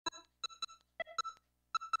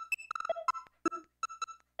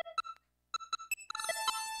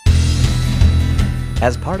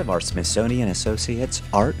As part of our Smithsonian Associates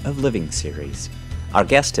Art of Living series, our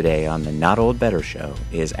guest today on the Not Old Better Show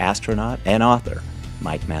is astronaut and author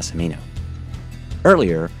Mike Massimino.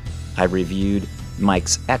 Earlier, I reviewed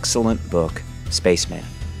Mike's excellent book, Spaceman,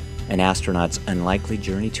 an astronaut's unlikely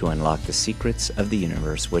journey to unlock the secrets of the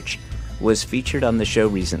universe, which was featured on the show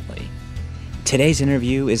recently. Today's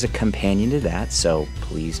interview is a companion to that, so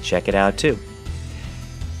please check it out too.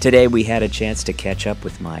 Today we had a chance to catch up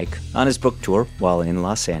with Mike on his book tour while in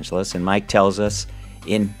Los Angeles, and Mike tells us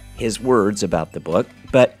in his words about the book,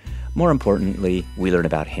 but more importantly, we learn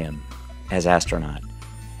about him as astronaut,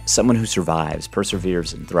 someone who survives,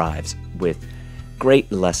 perseveres, and thrives, with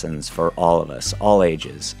great lessons for all of us, all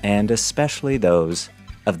ages, and especially those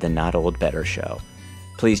of the Not Old Better Show.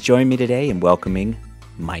 Please join me today in welcoming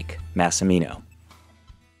Mike Massimino.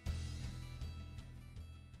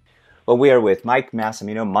 Well, we are with Mike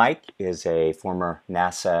Massimino. Mike is a former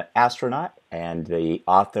NASA astronaut and the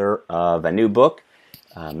author of a new book,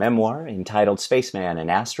 a memoir entitled Spaceman, an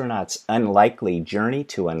astronaut's unlikely journey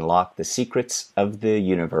to unlock the secrets of the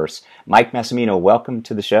universe. Mike Massimino, welcome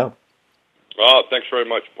to the show. Oh, thanks very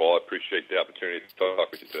much, Paul. I appreciate the opportunity to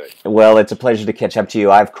talk with you today. Well, it's a pleasure to catch up to you.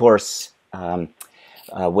 I, of course,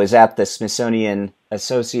 was at the Smithsonian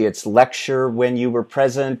Associates lecture when you were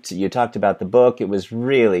present. You talked about the book. It was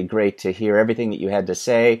really great to hear everything that you had to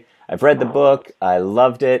say. I've read the book. I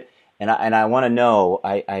loved it, and I want to know.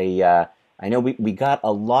 I know we got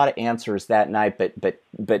a lot of answers that night,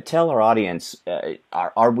 but tell our audience,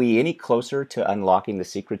 are we any closer to unlocking the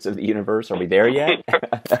secrets of the universe? Are we there yet?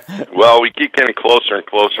 Well, we keep getting closer and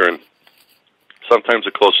closer, and sometimes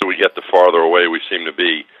the closer we get, the farther away we seem to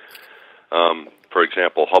be. For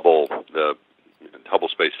example, the Hubble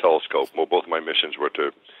Space Telescope. Well, both of my missions were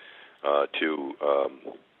to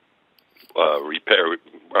repair.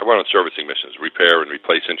 I went on servicing missions, repair and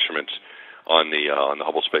replace instruments on the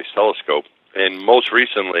Hubble Space Telescope. And most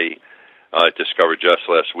recently, discovered just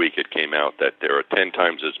last week, it came out that there are 10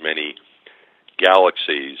 times as many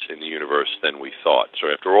galaxies in the universe than we thought.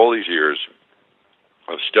 So after all these years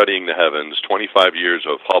of studying the heavens, 25 years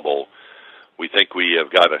of Hubble, we think we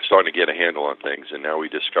have starting to get a handle on things, and now we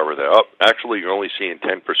discover that, actually you're only seeing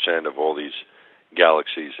 10% of all these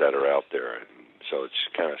galaxies that are out there. And so it's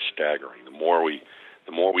kind of staggering. The more we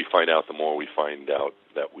find out, the more we find out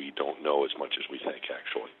that we don't know as much as we think,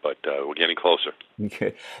 actually. But we're getting closer.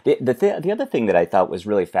 Okay. The other thing that I thought was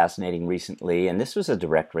really fascinating recently, and this was a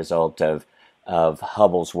direct result of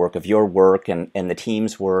Hubble's work, of your work and the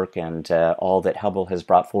team's work, and all that Hubble has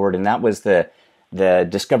brought forward, and that was the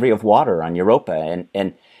discovery of water on Europa.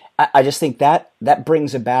 And I just think that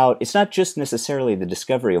brings about, it's not just necessarily the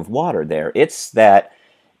discovery of water there, it's that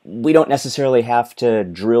we don't necessarily have to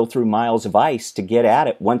drill through miles of ice to get at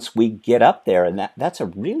it once we get up there, and that's a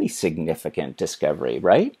really significant discovery,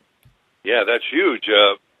 right? Yeah, that's huge.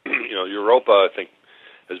 Europa, I think,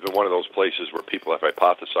 has been one of those places where people have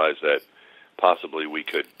hypothesized that possibly we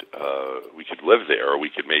could live there, or we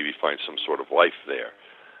could maybe find some sort of life there.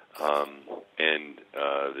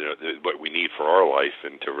 What we need for our life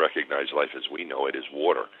and to recognize life as we know it is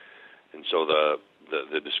water. And so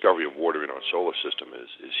the discovery of water in our solar system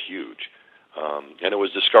is huge. And it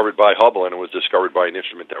was discovered by Hubble, and it was discovered by an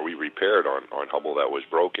instrument that we repaired on Hubble that was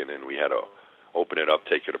broken, and we had to open it up,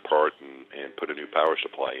 take it apart, and put a new power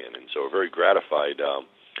supply in. And so we're very gratified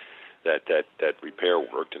that repair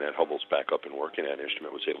worked, and that Hubble's back up and working. That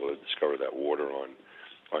instrument was able to discover that water on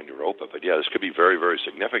Europa. But yeah, this could be very, very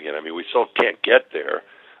significant. I mean, we still can't get there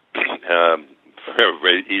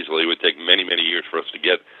very easily. It would take many, many years for us to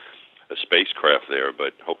get a spacecraft there,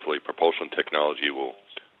 but hopefully propulsion technology will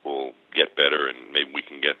get better, and maybe we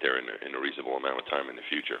can get there in a reasonable amount of time in the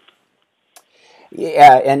future.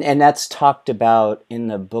 Yeah, and that's talked about in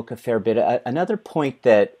the book a fair bit. Another point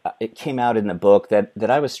that it came out in the book that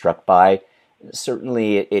I was struck by,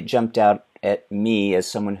 certainly it jumped out at me as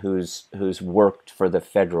someone who's worked for the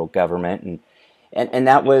federal government, and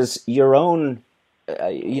that was your own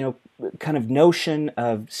kind of notion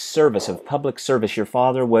of service, of public service. Your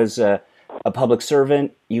father was a public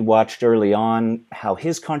servant. You watched early on how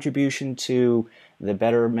his contribution to the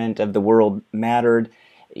betterment of the world mattered.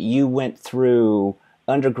 You went through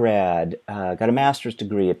undergrad, got a master's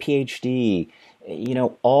degree, a PhD.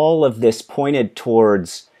 All of this pointed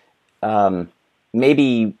towards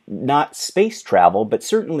maybe not space travel, but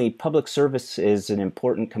certainly public service is an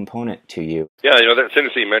important component to you. Yeah, that's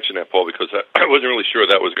interesting you mentioned that, Paul, because I wasn't really sure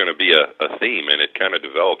that was going to be a theme, and it kind of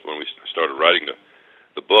developed when we started writing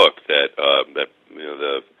the book that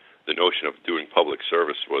the notion of doing public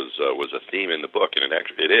service was a theme in the book, and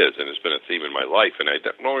it is, and it's been a theme in my life, and I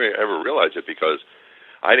don't ever realize it because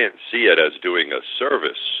I didn't see it as doing a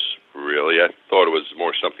service, really. I thought it was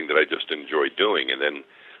more something that I just enjoyed doing. And then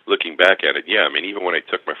looking back at it, yeah, I mean, even when I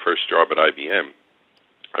took my first job at IBM,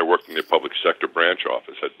 I worked in the public sector branch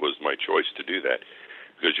office. That was my choice to do that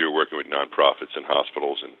because you were working with nonprofits and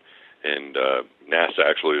hospitals, and NASA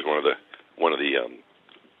actually was one of the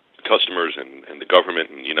customers, and the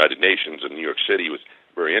government and the United Nations and New York City was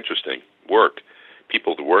very interesting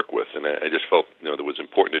people to work with, and I just felt that it was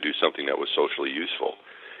important to do something that was socially useful.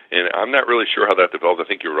 And I'm not really sure how that developed. I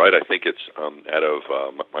think you're right. I think it's out of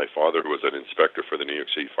my father, who was an inspector for the New York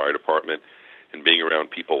City Fire Department, and being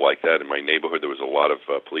around people like that. In my neighborhood, there was a lot of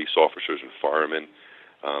police officers and firemen,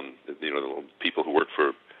 the people who worked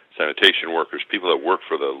for sanitation workers, people that worked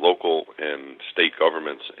for the local and state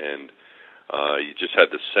governments, and you just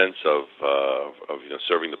had the sense of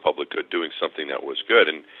serving the public good, doing something that was good,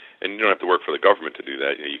 and you don't have to work for the government to do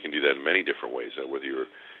that. You can do that in many different ways, whether you're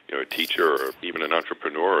a teacher or even an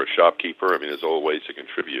entrepreneur or a shopkeeper. I mean, there's all ways to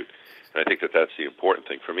contribute, and I think that's the important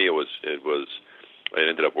thing. For me, I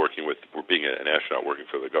ended up being an astronaut working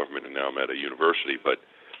for the government, and now I'm at a university. But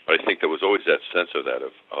I think there was always that sense of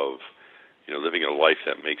living a life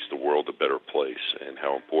that makes the world a better place, and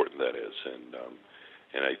how important that is. And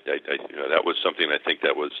that was something I think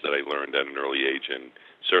that I learned at an early age, and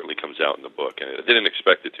certainly comes out in the book. And I didn't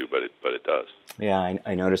expect it to, but it does. Yeah,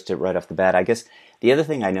 I noticed it right off the bat. I guess the other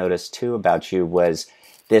thing I noticed too about you was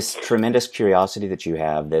this tremendous curiosity that you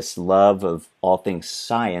have, this love of all things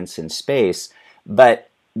science and space. But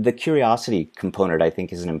the curiosity component, I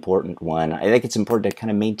think, is an important one. I think it's important to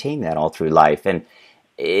kind of maintain that all through life. And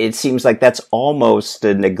it seems like that's almost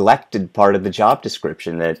a neglected part of the job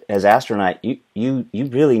description, that as astronaut, you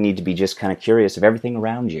really need to be just kind of curious of everything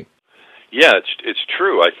around you. Yeah, it's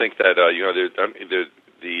true. I think that I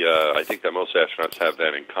think that most astronauts have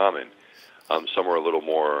that in common. Some are a little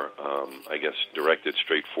more, directed,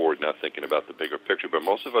 straightforward, not thinking about the bigger picture. But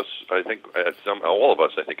most of us, I think, all of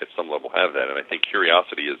us, I think, at some level have that. And I think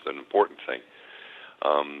curiosity is an important thing.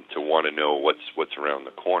 To want to know what's around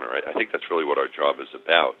the corner. I think that's really what our job is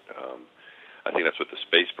about. I think that's what the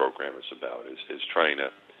space program is about, is trying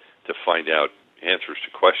to find out answers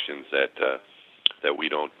to questions that we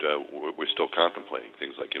don't, we're still contemplating.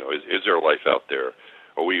 Things like, is there life out there?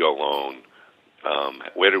 Are we alone?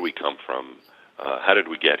 Where did we come from? How did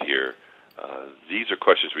we get here? These are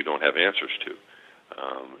questions we don't have answers to,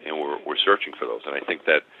 and we're searching for those. And I think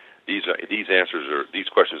that these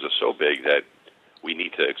questions are so big that we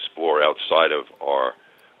need to explore outside of our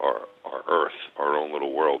Earth, our own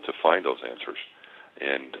little world, to find those answers.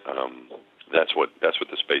 And that's what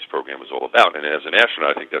the space program is all about. And as an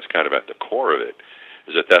astronaut, I think that's kind of at the core of it,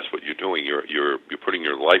 is that's what you're doing. You're putting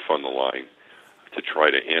your life on the line to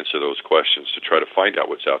try to answer those questions, to try to find out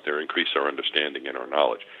what's out there, increase our understanding and our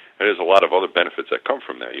knowledge. And there's a lot of other benefits that come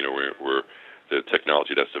from that. The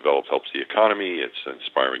technology that's developed helps the economy. It's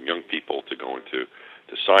inspiring young people to go into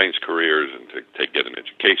science careers and to get an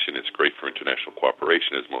education. It's great for international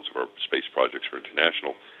cooperation, as most of our space projects are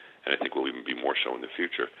international, and I think will even be more so in the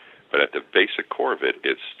future. But at the basic core of it,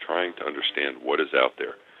 it's trying to understand what is out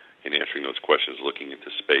there and answering those questions, looking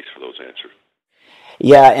into space for those answers.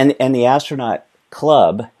 Yeah, and the astronaut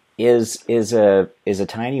club is a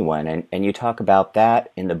tiny one, and you talk about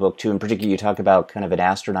that in the book too. In particular, you talk about kind of an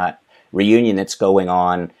astronaut reunion that's going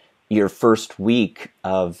on your first week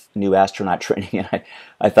of new astronaut training, and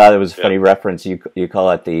I thought it was a funny reference. You call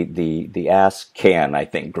it the ass can, I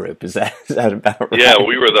think, group. Is that about right? Yeah,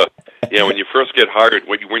 we were when you first get hired,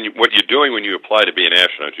 what you're doing when you apply to be an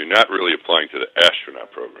astronaut, you're not really applying to the astronaut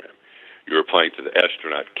program. You're applying to the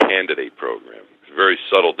astronaut candidate program. It's a very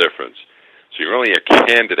subtle difference. So you're only a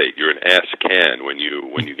candidate. You're an ass can when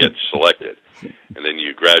you get selected, and then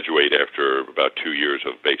you graduate after about 2 years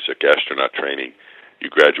of basic astronaut training. You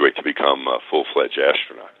graduate to become a full-fledged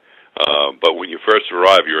astronaut. But when you first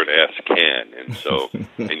arrive, you're an ass can,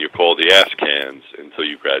 and you're called the ass cans until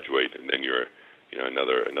you graduate, and then you're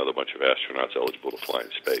another bunch of astronauts eligible to fly in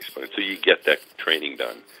space. But until you get that training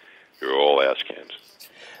done, you're all ass cans.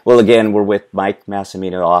 Well, again, we're with Mike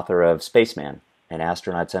Massimino, author of Spaceman, An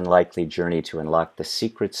Astronaut's Unlikely Journey to Unlock the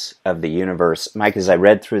Secrets of the Universe. Mike, as I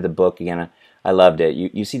read through the book again, I loved it.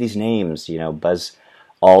 You see these names, Buzz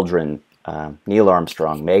Aldrin, Neil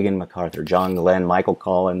Armstrong, Megan MacArthur, John Glenn, Michael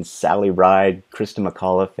Collins, Sally Ride, Krista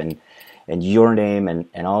McAuliffe, and your name,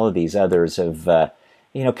 and all of these others of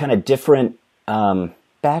kind of different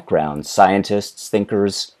backgrounds, scientists,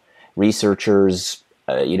 thinkers, researchers,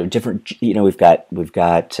 different. We've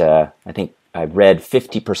got. I think I've read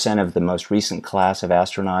 50% of the most recent class of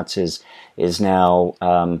astronauts is now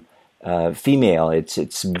female.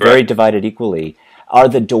 It's very divided equally. Are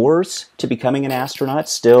the doors to becoming an astronaut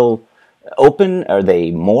still open? Are they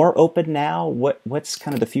more open now? What's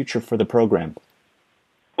kind of the future for the program?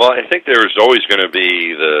 Well, I think there's always going to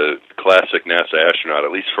be the classic NASA astronaut,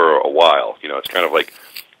 at least for a while. You know, it's kind of like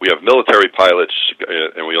we have military pilots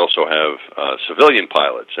and we also have civilian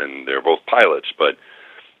pilots, and they're both pilots, but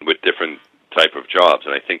with different type of jobs.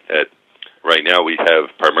 And I think that right now we have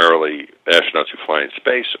primarily astronauts who fly in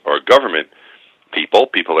space are government people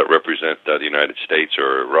that represent the United States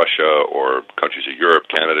or Russia or countries of Europe,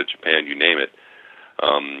 Canada, Japan, you name it.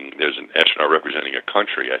 There's an astronaut representing a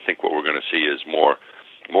country. I think what we're going to see is more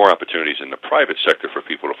opportunities in the private sector for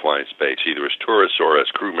people to fly in space, either as tourists or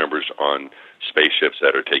as crew members on spaceships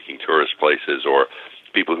that are taking tourist places, or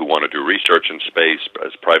people who want to do research in space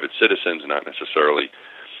as private citizens, not necessarily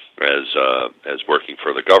as working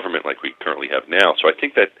for the government like we currently have now. So I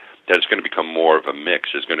think that it's going to become more of a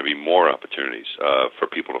mix. There's going to be more opportunities for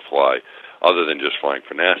people to fly other than just flying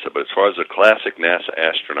for NASA. But as far as a classic NASA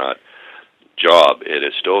astronaut job, it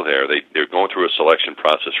is still there. They're going through a selection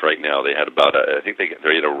process right now. They had about, I think they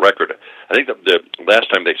had a record. I think the last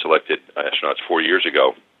time they selected astronauts 4 years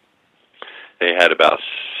ago, they had about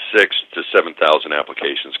 6,000 to 7,000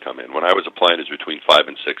 applications come in. When I was applying, it was between 5,000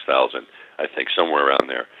 and 6,000, I think, somewhere around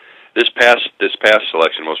there. This past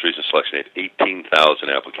selection, most recent selection, had 18,000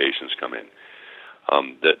 applications come in.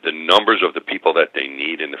 The numbers of the people that they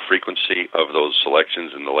need and the frequency of those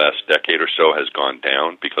selections in the last decade or so has gone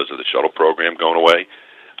down because of the shuttle program going away,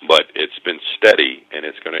 but it's been steady, and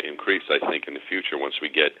it's going to increase, I think, in the future once we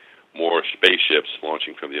get more spaceships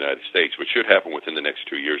launching from the United States, which should happen within the next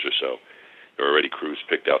 2 years or so. There are already crews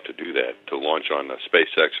picked out to do that, to launch on a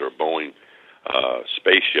SpaceX or a Boeing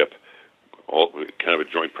spaceship, kind of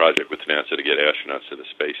a joint project with NASA to get astronauts to the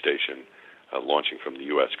space station, launching from the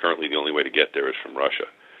U.S. Currently, the only way to get there is from Russia.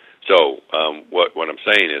 So what I'm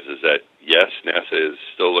saying is that, yes, NASA is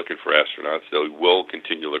still looking for astronauts. They will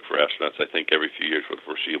continue to look for astronauts, I think, every few years for the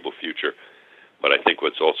foreseeable future. But I think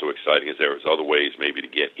what's also exciting is there's other ways maybe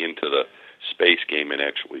to get into the space game and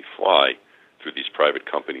actually fly through these private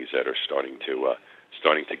companies that are starting to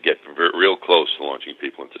get real close to launching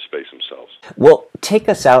people into space themselves. Well, take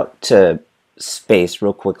us out to space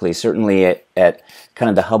real quickly. Certainly at kind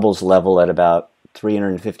of the Hubble's level at about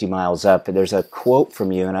 350 miles up. There's a quote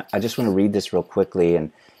from you, and I just want to read this real quickly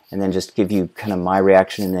and then just give you kind of my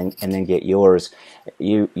reaction and then get yours.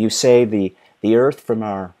 You say the Earth from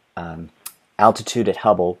our altitude at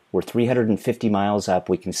Hubble, we're 350 miles up.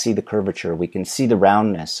 We can see the curvature. We can see the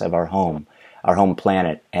roundness of our home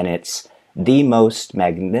planet, and it's the most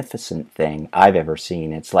magnificent thing I've ever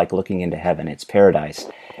seen. It's like looking into heaven. It's paradise.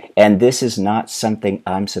 And this is not something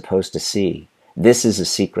I'm supposed to see. This is a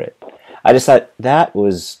secret. I just thought that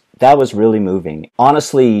was really moving.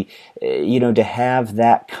 Honestly, to have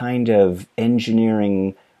that kind of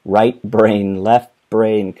engineering right brain, left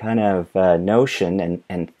brain kind of notion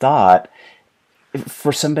and thought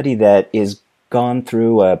for somebody that is gone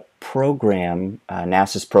through a program,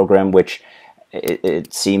 NASA's program, which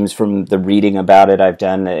it seems from the reading about it I've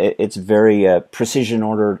done, it's very precision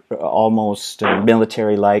ordered, almost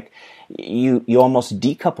military-like. You almost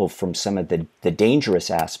decouple from some of the dangerous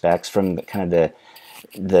aspects from the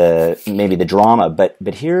maybe the drama. But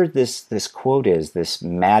here this quote is this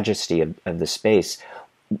majesty of the space.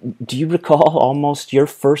 Do you recall almost your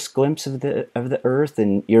first glimpse of the Earth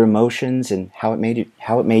and your emotions and how it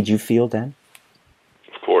made you feel then?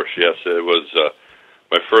 Of course, yes. It was.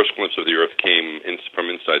 My first glimpse of the Earth came from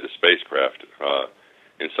inside the spacecraft,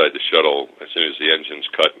 inside the shuttle, as soon as the engines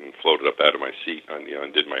cut and floated up out of my seat,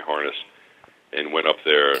 undid my harness, and went up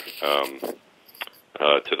there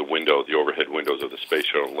to the window, the overhead windows of the space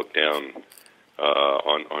shuttle, and looked down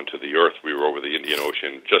onto the Earth. We were over the Indian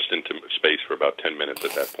Ocean, just into space for about 10 minutes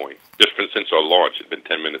at that point. Since our launch, it had been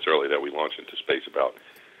 10 minutes early that we launched into space about,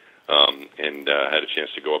 and had a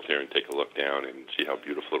chance to go up there and take a look down and see how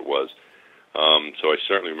beautiful it was. So I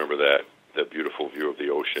certainly remember that beautiful view of the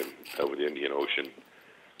ocean, over the Indian Ocean.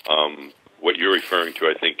 What you're referring to,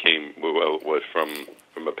 I think, was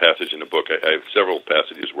from a passage in the book. I have several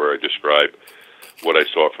passages where I describe what I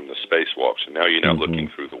saw from the spacewalks. And now you're not looking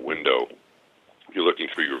through the window. You're looking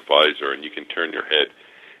through your visor, and you can turn your head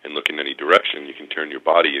and look in any direction. You can turn your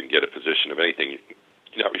body and get a position of anything.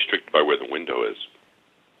 You're not restricted by where the window is.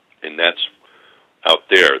 And that's out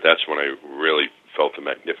there. That's when I really felt the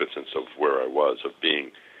magnificence of where I was, of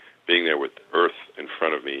being there with Earth in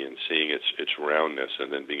front of me and seeing its roundness,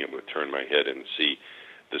 and then being able to turn my head and see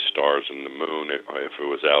the stars and the moon if it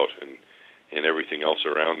was out, and everything else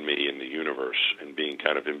around me in the universe, and being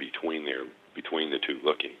kind of in between there, between the two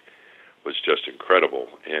looking, was just incredible.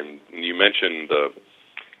 And you mentioned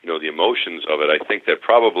the emotions of it. I think that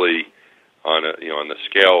probably on on the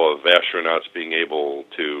scale of astronauts being able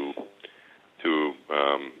to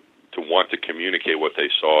want to communicate what they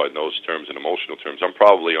saw in those terms, in emotional terms, I'm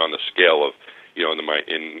probably on the scale of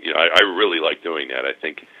I really like doing that. I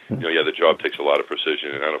think the job takes a lot of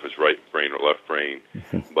precision, and I don't know if it's right brain or left brain,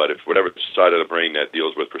 but if whatever side of the brain that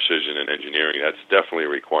deals with precision and engineering, that's definitely a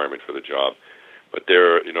requirement for the job. But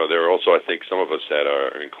there are also, I think, some of us that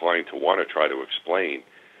are inclined to want to try to explain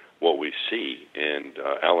what we see. And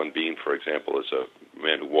Alan Bean, for example, is a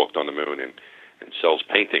man who walked on the moon and sells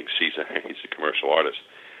paintings. He's a commercial artist.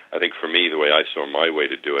 I think for me, the way I saw my way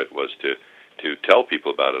to do it was to tell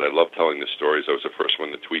people about it. I love telling the stories. I was the first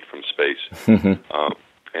one to tweet from space.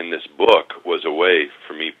 And this book was a way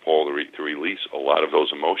for me, Paul, to release a lot of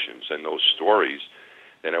those emotions and those stories,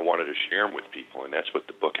 and I wanted to share them with people. And that's what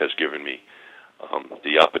the book has given me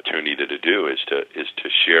the opportunity to do, is to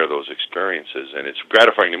share those experiences. And it's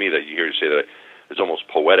gratifying to me that you hear you say that it's almost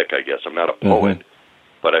poetic, I guess. I'm not a poet,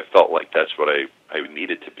 but I felt like that's what I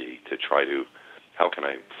needed to be, to try to, how can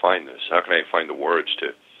I find this? How can I find the words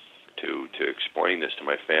to explain this to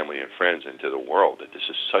my family and friends and to the world, that this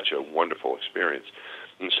is such a wonderful experience.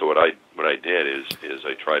 And so what I did is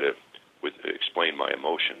I try to explain my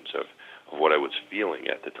emotions of what I was feeling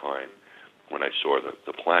at the time when I saw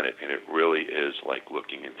the planet. And it really is like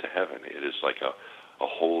looking into heaven. It is like a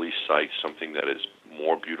holy sight, something that is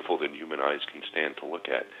more beautiful than human eyes can stand to look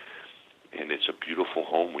at. And it's a beautiful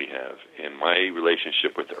home we have. And my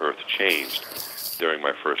relationship with the Earth changed during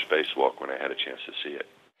my first spacewalk when I had a chance to see it.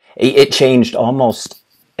 It changed almost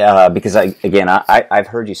because I've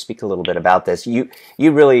heard you speak a little bit about this. You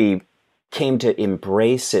really came to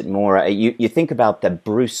embrace it more. You think about the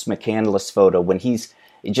Bruce McCandless photo when he's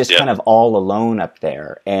just kind of all alone up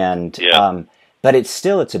there, and but it's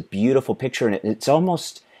a beautiful picture, and it's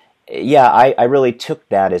almost I really took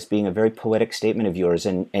that as being a very poetic statement of yours,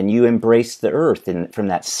 and you embraced the Earth from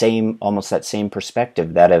that same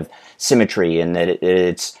perspective, that of symmetry, and that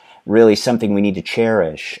it's really something we need to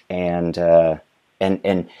cherish and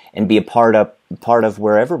be a part of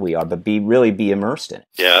wherever we are, but really be immersed in it.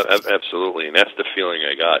 Yeah, absolutely, and that's the feeling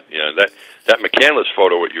I got. That McCandless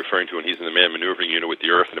photo, what you're referring to, when he's in the manned maneuvering unit with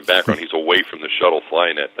the Earth in the background, he's away from the shuttle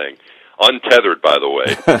flying that thing, untethered, by the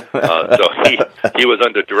way. So he was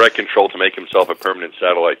under direct control to make himself a permanent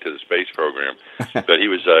satellite to the space program. But he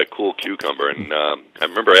was a cool cucumber, and I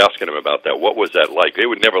remember asking him about that. What was that like? They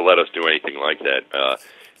would never let us do anything like that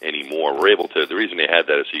anymore. We're able to. The reason they had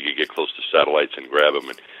that is so you could get close to satellites and grab them,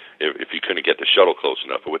 and if you couldn't get the shuttle close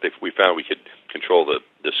enough. But we found we could control the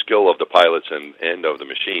skill of the pilots and of the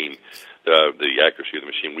machine, the accuracy of the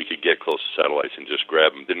machine. We could get close to satellites and just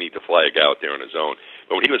grab them. Didn't need to fly a guy out there on his own.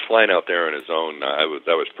 But when he was flying out there on his own,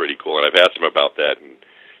 that was pretty cool. And I've asked him about that, and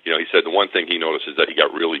he said the one thing he noticed is that he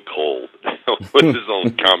got really cold. What's his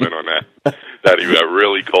own comment on that? That he got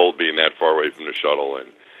really cold being that far away from the shuttle,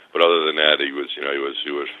 but other than that, he was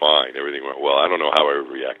fine. Everything went well. I don't know how I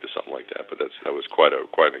would react to something like that, but that was quite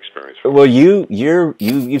an experience for me. Well, you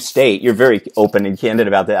state you're very open and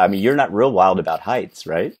candid about that. I mean, you're not real wild about heights,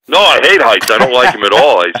 right? No, I hate heights. I don't like them at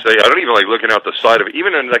all. I don't even like looking out the side of it.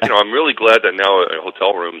 Even in I'm really glad that now in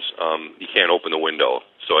hotel rooms you can't open the window,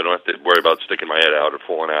 so I don't have to worry about sticking my head out or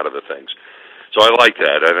falling out of the things. So I like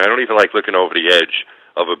that, and I don't even like looking over the edge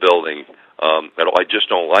of a building. I just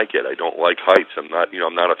don't like it. I don't like heights. I'm not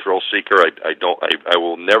a thrill seeker. I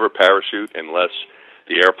will never parachute unless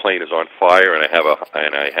the airplane is on fire and I have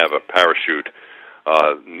a parachute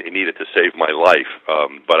needed to save my life.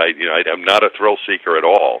 But I'm not a thrill seeker at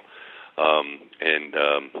all.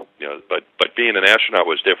 But being an astronaut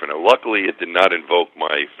was different. And luckily, it did not invoke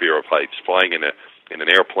my fear of heights. Flying in an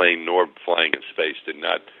airplane nor flying in space did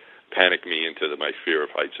not panic me into my fear of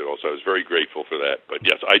heights at all. So I was very grateful for that. But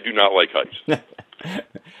yes, I do not like heights.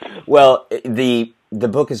 Well, the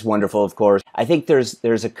book is wonderful, of course. I think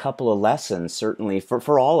there's a couple of lessons, certainly,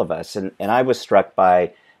 for all of us. And I was struck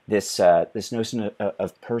by this notion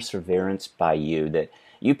of perseverance by you, that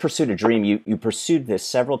you pursued a dream. You pursued this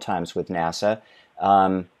several times with NASA.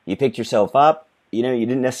 You picked yourself up. You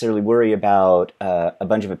didn't necessarily worry about a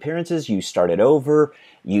bunch of appearances. You started over.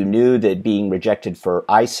 You knew that being rejected for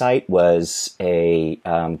eyesight was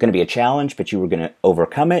going to be a challenge, but you were going to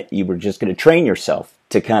overcome it. You were just going to train yourself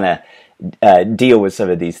to kind of deal with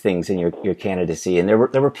some of these things in your candidacy. And there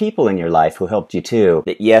were people in your life who helped you too.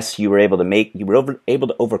 That yes, you were able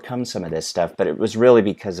to overcome some of this stuff, but it was really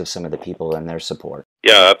because of some of the people and their support.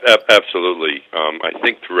 Yeah, absolutely. I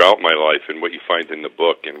think throughout my life, and what you find in the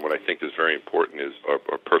book, and what I think is very important, is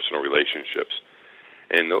our personal relationships.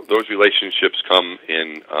 And those relationships come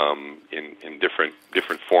in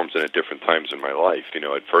different forms and at different times in my life.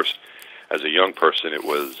 At first, as a young person, it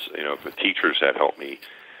was the teachers that helped me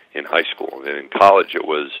in high school, and then in college, it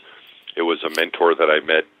was a mentor that I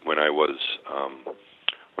met when I was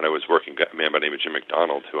working. A man by the name of Jim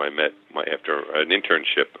McDonald, who I met after an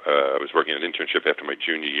internship. I was working an internship after my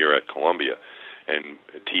junior year at Columbia, and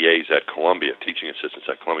TAs at Columbia, teaching assistants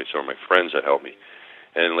at Columbia. Some of my friends that helped me.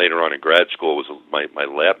 And later on in grad school was my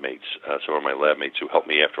lab mates, some of my lab mates who helped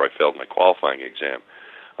me after I failed my qualifying exam.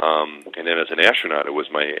 And then as an astronaut, it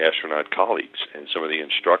was my astronaut colleagues and some of the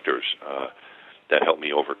instructors that helped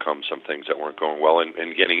me overcome some things that weren't going well. And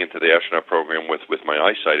getting into the astronaut program with my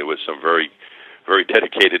eyesight, it was some very, very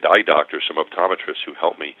dedicated eye doctors, some optometrists who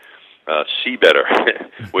helped me see better.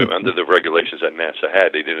 Under the regulations that NASA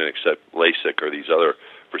had, they didn't accept LASIK or these other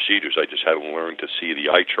procedures. I just had to learn to see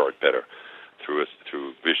the eye chart better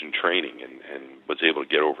through vision training, and was able to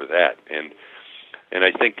get over that. And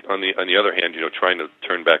I think on the other hand, trying to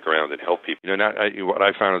turn back around and help people. What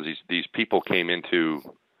I found is these people came into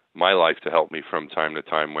my life to help me from time to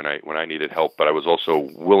time when I needed help, but I was also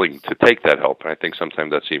willing to take that help, and I think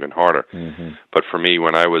sometimes that's even harder. Mm-hmm. But for me,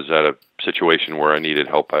 when I was at a situation where I needed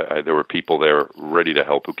help, there were people there ready to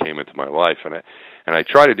help who came into my life, and I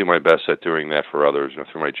try to do my best at doing that for others,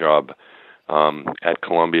 through my job. At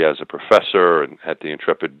Columbia as a professor, and at the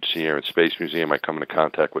Intrepid Sierra and Space Museum, I come into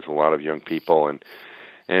contact with a lot of young people,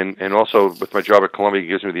 and also with my job at Columbia, it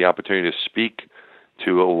gives me the opportunity to speak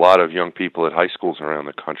to a lot of young people at high schools around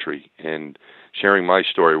the country and sharing my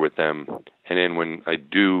story with them. And then when I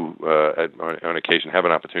do, on occasion, have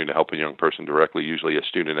an opportunity to help a young person directly, usually a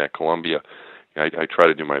student at Columbia, I try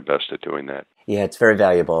to do my best at doing that. Yeah, it's very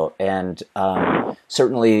valuable, and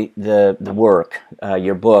certainly the work,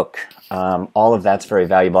 your book, all of that's very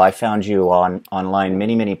valuable. I found you online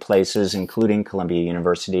many places, including Columbia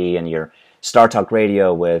University and your Star Talk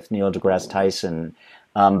Radio with Neil deGrasse Tyson.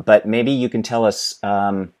 But maybe you can tell us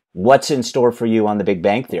what's in store for you on The Big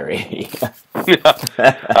Bang Theory. I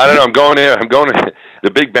don't know. I'm going there.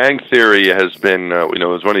 The Big Bang Theory has been, it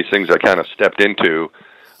was one of these things I kind of stepped into.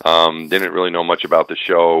 Didn't really know much about the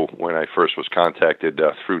show when I first was contacted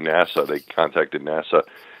through NASA. They contacted NASA.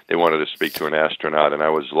 They wanted to speak to an astronaut, and I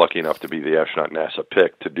was lucky enough to be the astronaut NASA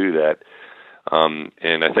picked to do that.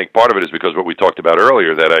 And I think part of it is because what we talked about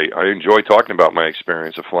earlier, that I enjoy talking about my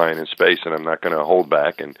experience of flying in space, and I'm not going to hold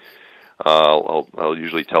back. And I'll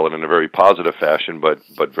usually tell it in a very positive fashion,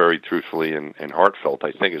 but very truthfully and heartfelt,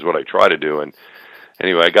 I think, is what I try to do. And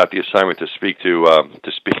anyway, I got the assignment to speak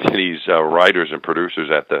to these writers and producers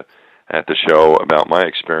at the show about my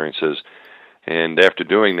experiences. And after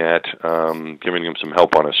doing that, giving them some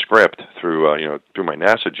help on a script through my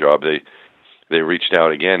NASA job, they reached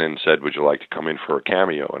out again and said, "Would you like to come in for a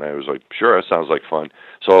cameo?" And I was like, "Sure, that sounds like fun."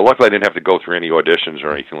 So luckily, I didn't have to go through any auditions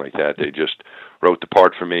or anything like that. They just wrote the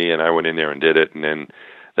part for me, and I went in there and did it. And then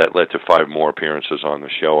that led to 5 more appearances on the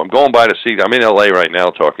show. I'm going by to see. I'm in LA right now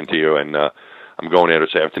talking to you, and I'm going there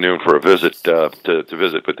this afternoon for a visit to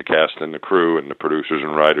visit with the cast and the crew and the producers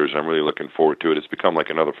and writers. I'm really looking forward to it. It's become like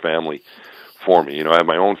another family for me. I have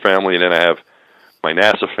my own family, and then I have my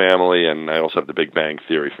NASA family, and I also have the Big Bang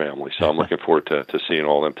Theory family. So I'm looking forward to seeing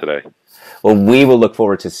all of them today. Well, we will look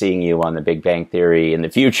forward to seeing you on the Big Bang Theory in the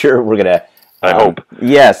future. We're going to... I hope.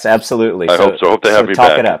 Yes, absolutely. I hope so. Hope to have me talk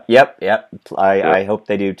back. It up. Yep. I hope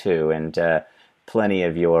they do too, and plenty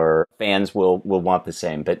of your fans will want the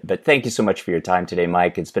same. But thank you so much for your time today,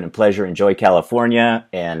 Mike. It's been a pleasure. Enjoy California,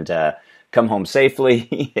 and come home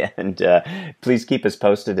safely. And please keep us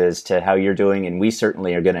posted as to how you're doing. And we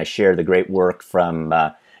certainly are going to share the great work from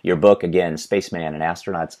your book, again, Spaceman, An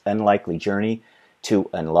Astronaut's Unlikely Journey to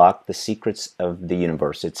Unlock the Secrets of the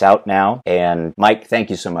Universe. It's out now. And Mike,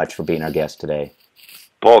 thank you so much for being our guest today.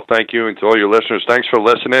 Paul, thank you, and to all your listeners, thanks for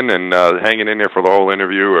listening and hanging in there for the whole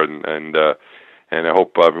interview. And I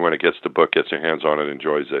hope everyone that gets the book, gets their hands on it,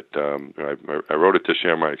 enjoys it. I wrote it to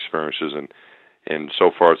share my experiences, and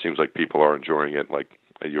so far it seems like people are enjoying it. Like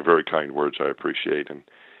your very kind words, I appreciate.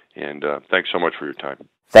 And thanks so much for your time.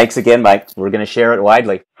 Thanks again, Mike. We're going to share it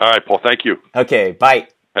widely. All right, Paul. Thank you. Okay. Bye.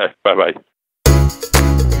 Bye-bye.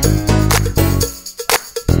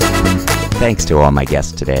 Thanks to all my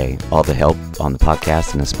guests today, all the help on the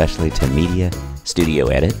podcast, and especially to Media, Studio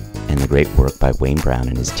Edit, and the great work by Wayne Brown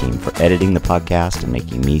and his team for editing the podcast and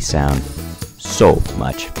making me sound so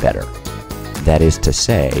much better. That is to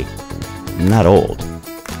say, not old,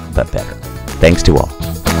 but better. Thanks to all.